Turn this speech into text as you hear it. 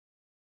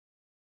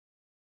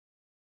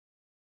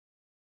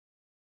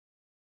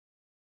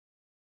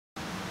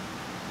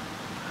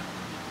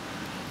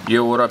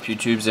Yo, what up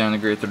YouTube? Xander the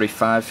Great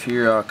 35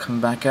 here, coming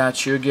back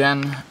at you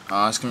again.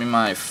 It's gonna be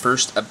my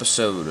first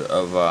episode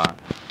of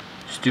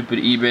stupid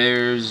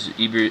eBayers,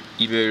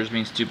 eBayers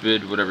being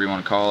stupid, whatever you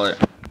want to call it.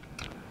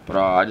 But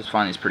I just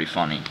find these pretty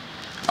funny.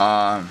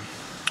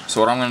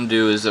 So what I'm gonna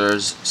do is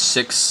there's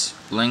 6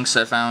 links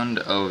I found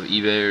of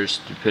eBayers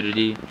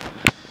stupidity.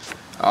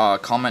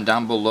 Comment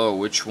down below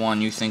which one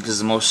you think is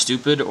the most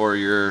stupid or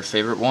your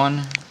favorite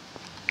one,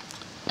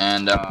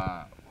 and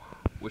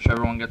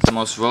whichever one gets the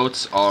most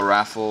votes, I'll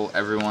raffle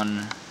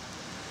everyone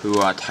who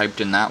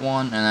typed in that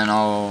one, and then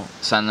I'll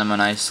send them a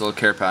nice little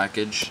care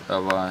package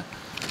of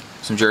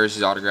some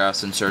jerseys,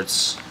 autographs,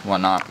 inserts,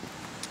 whatnot.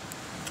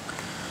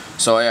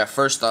 So yeah,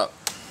 first up,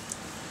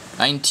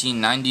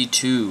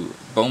 1992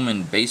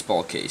 Bowman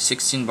baseball case,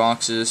 16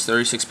 boxes,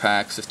 36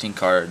 packs, 15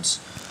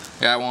 cards.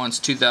 The guy wants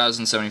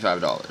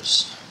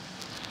 $2,075.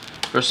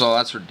 First of all,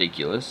 that's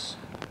ridiculous.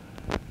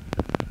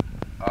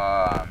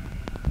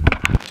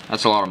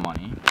 That's a lot of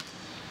money.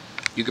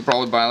 You could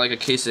probably buy like a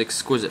case of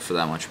Exquisite for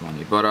that much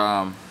money, but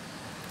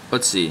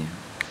let's see.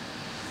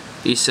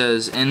 He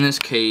says in this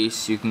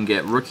case you can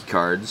get rookie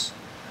cards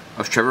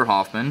of Trevor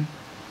Hoffman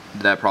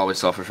that probably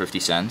sell for 50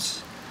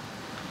 cents.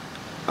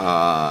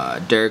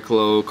 Derek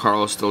Lowe,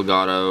 Carlos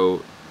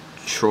Delgado,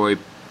 Troy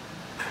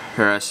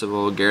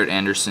Percival, Garrett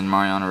Anderson,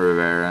 Mariano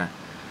Rivera.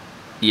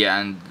 Yeah,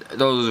 and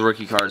those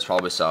rookie cards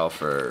probably sell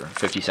for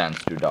 50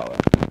 cents to $1.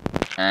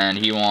 And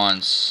he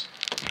wants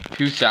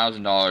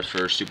 $2,000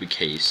 for a stupid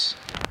case.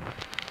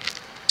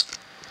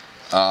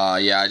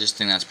 Yeah, I just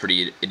think that's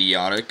pretty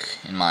idiotic,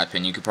 in my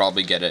opinion. You could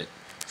probably get it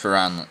for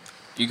around,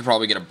 you could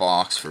probably get a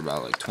box for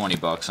about like 20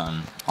 bucks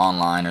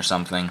online or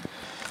something.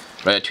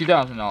 But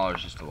 $2,000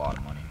 is just a lot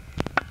of money.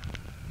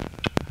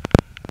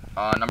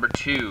 Number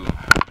 2,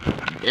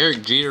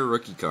 Derek Jeter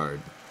rookie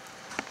card.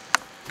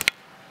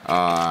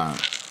 Let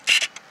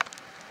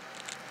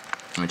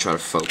me try to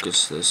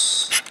focus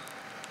this.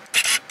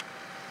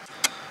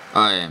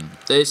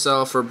 They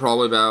sell for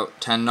probably about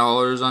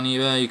 $10 on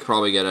eBay. You could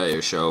probably get it at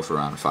your show for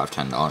around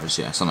 $5–10,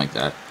 yeah, something like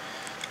that.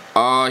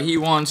 He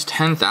wants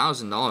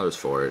 $10,000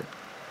 for it.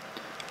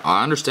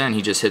 I understand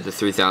he just hit the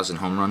 3,000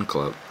 home run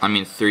club. I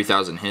mean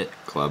 3,000 hit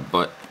club,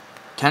 but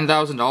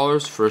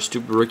 $10,000 for a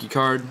stupid rookie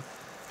card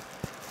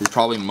is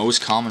probably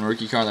most common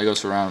rookie card that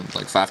goes for around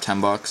like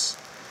 $5–10 bucks.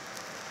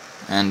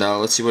 And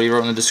let's see what he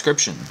wrote in the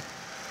description.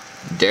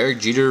 Derek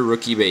Jeter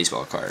rookie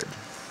baseball card.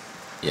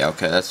 Yeah,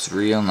 okay, that's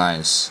real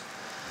nice.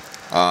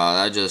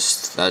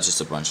 That's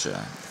just a bunch of,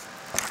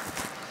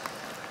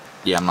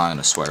 yeah, I'm not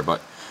gonna swear, but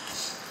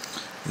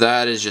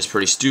that is just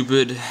pretty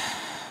stupid.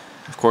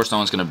 Of course no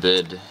one's gonna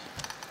bid.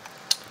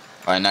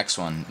 Alright, next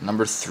one,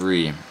 number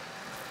 3,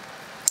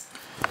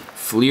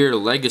 Fleer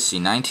Legacy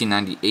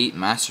 1998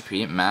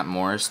 Masterpiece Matt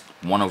Morris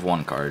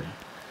 1/1 card.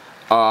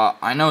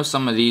 I know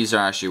some of these are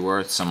actually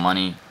worth some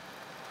money.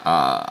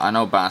 I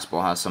know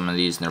basketball has some of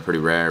these and they're pretty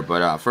rare,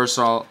 but first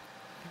of all,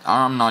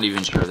 I'm not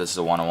even sure if this is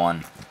a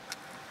 1/1.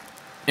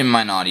 It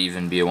might not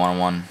even be a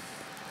 1/1.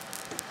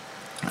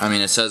 I mean,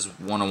 it says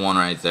 1/1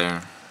 right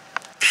there.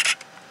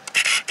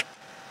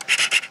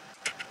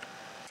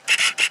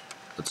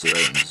 Let's see if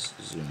I can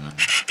zoom in.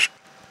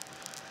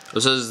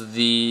 This is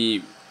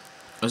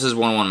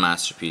 1/1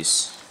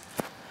 Masterpiece.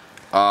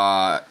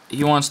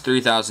 He wants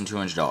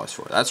 $3,200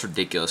 for it. That's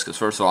ridiculous, because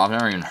first of all, I've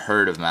never even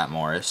heard of Matt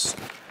Morris.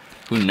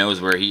 Who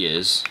knows where he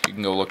is? You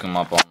can go look him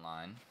up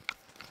online.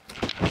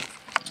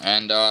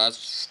 And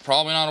that's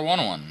probably not a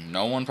 1/1.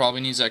 No one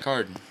probably needs that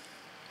card.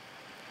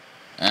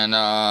 And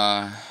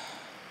I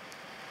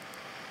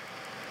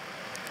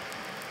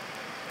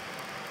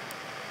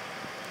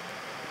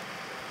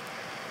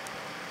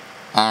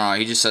don't know,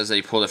 he just says that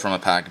he pulled it from a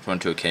pack and put it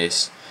into a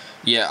case.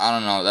 Yeah, I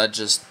don't know,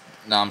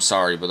 no, I'm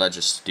sorry, but that's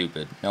just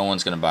stupid. No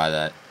one's gonna buy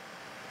that.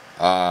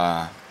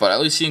 But at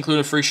least he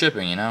included free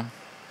shipping, you know?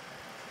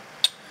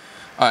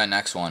 Alright,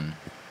 next one.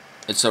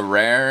 It's a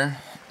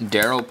rare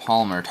Daryl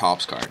Palmer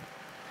Topps card.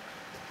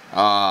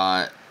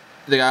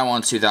 The guy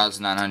wants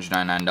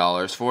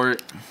 $2,999 for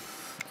it.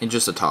 It's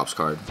just a Topps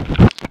card.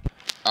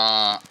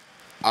 I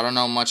don't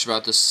know much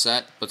about this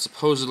set, but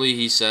supposedly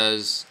he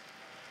says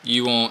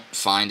you won't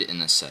find it in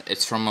this set.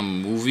 It's from a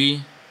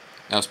movie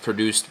that was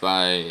produced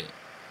by,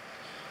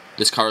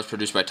 this card was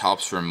produced by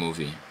Topps for a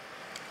movie.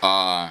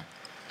 I've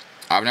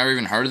never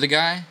even heard of the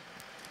guy,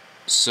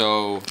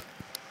 so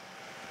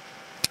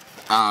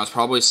it's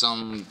probably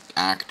some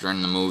actor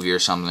in the movie or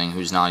something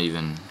who's not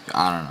even,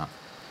 I don't know.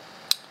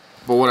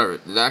 But whatever,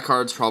 that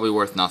card's probably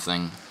worth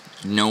nothing.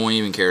 No one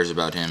even cares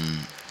about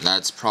him.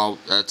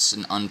 That's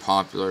an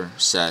unpopular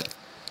set.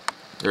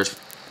 It's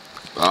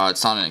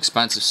not an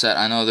expensive set.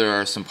 I know there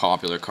are some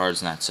popular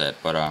cards in that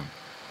set, but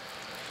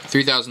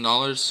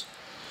 $3,000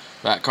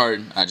 that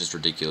card, that's just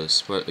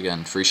ridiculous. But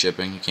again, free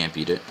shipping, you can't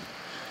beat it.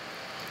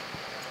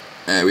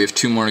 We have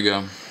 2 more to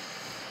go.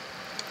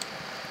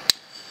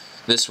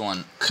 This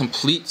one,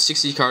 complete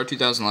 60 card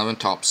 2011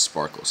 Topps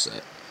Sparkle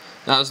set,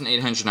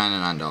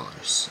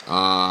 $1,899.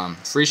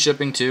 Free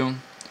shipping too.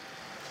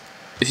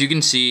 If you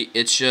can see,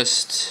 it's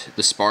just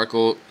the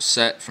Sparkle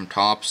set from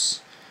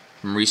Topps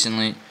from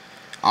recently.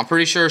 I'm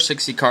pretty sure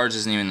 60 cards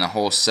isn't even the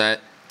whole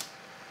set.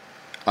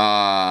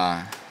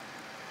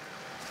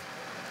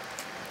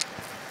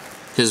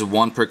 His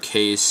 1 per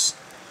case.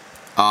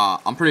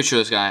 I'm pretty sure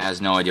this guy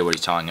has no idea what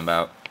he's talking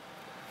about.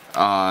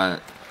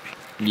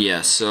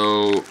 Yeah,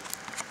 so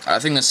I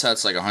think this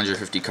set's like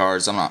 150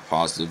 cards. I'm not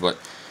positive, but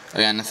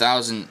again,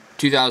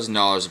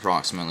 $2,000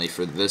 approximately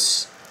for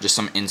this. Just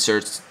some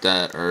inserts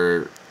that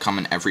come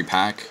in every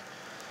pack.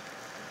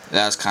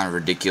 That's kind of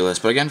ridiculous,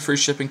 but again, free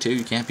shipping too.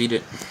 You can't beat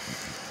it.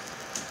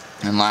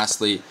 And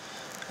lastly,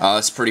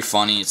 it's pretty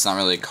funny. It's not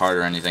really a card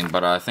or anything,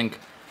 but I think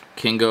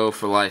Kingo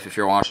for life. If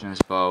you're watching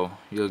this, Bo,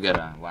 you'll get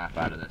a laugh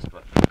out of this.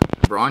 But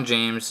LeBron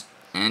James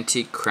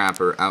Antique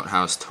Crapper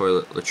Outhouse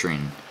Toilet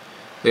Latrine.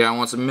 The guy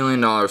wants $1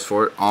 million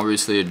for it.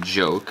 Obviously a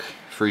joke.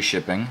 Free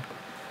shipping.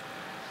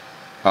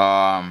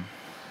 So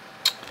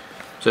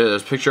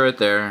there's a picture right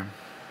there.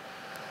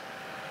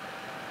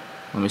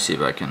 Let me see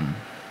if I can.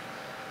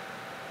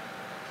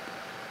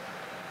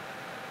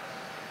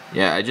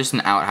 Yeah, just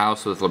an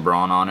outhouse with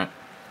LeBron on it.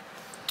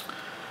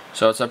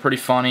 So it's pretty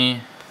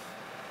funny.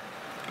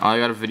 I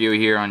got a video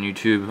here on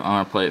YouTube. I'm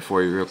gonna play it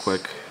for you real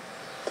quick.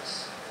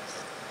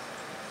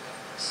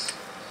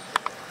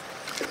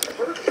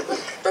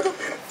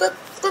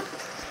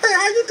 Hey,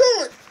 how you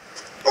doing?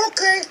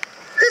 Okay,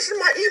 this is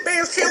my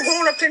eBay sale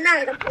going up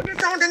tonight. I'm putting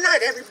it on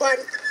tonight,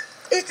 everybody.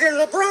 It's the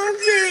LeBron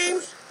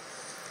James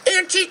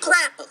Antique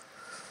Crapper.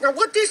 Now,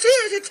 what this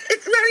is,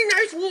 it's really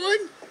nice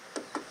wood.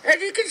 As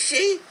you can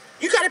see,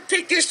 you gotta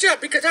pick this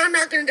up because I'm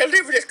not gonna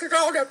deliver this because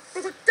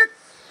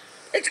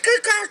it's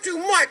gonna cost too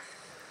much.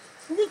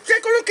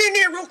 Take a look in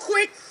there real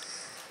quick.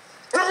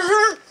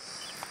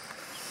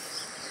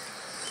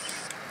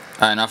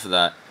 Alright, enough of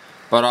that.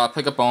 But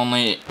pickup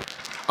only.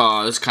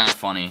 This is kind of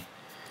funny.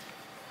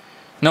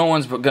 No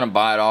one's gonna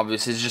buy it,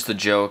 obviously. It's just a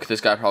joke.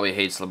 This guy probably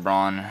hates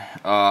LeBron.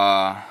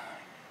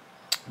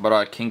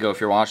 But Kingo, if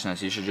you're watching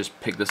this, you should just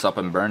pick this up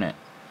and burn it.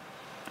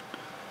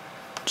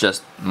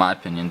 Just my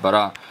opinion.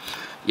 But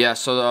yeah.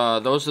 So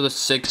those are the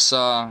 6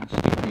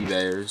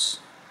 eBayers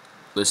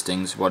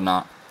listings,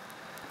 whatnot.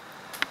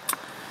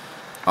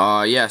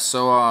 Yeah.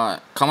 So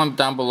comment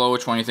down below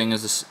which one you think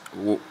is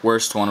the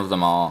worst one of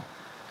them all.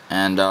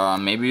 And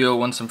maybe you'll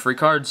win some free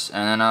cards.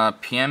 And then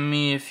PM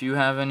me if you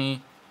have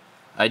any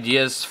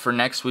ideas for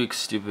next week's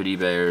stupid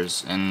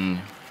eBayers.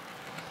 And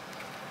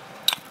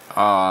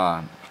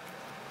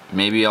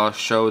maybe I'll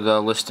show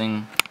the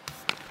listing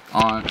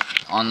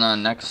on the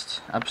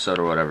next episode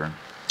or whatever.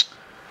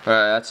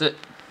 Alright, that's it.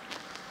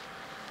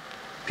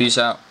 Peace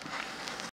out.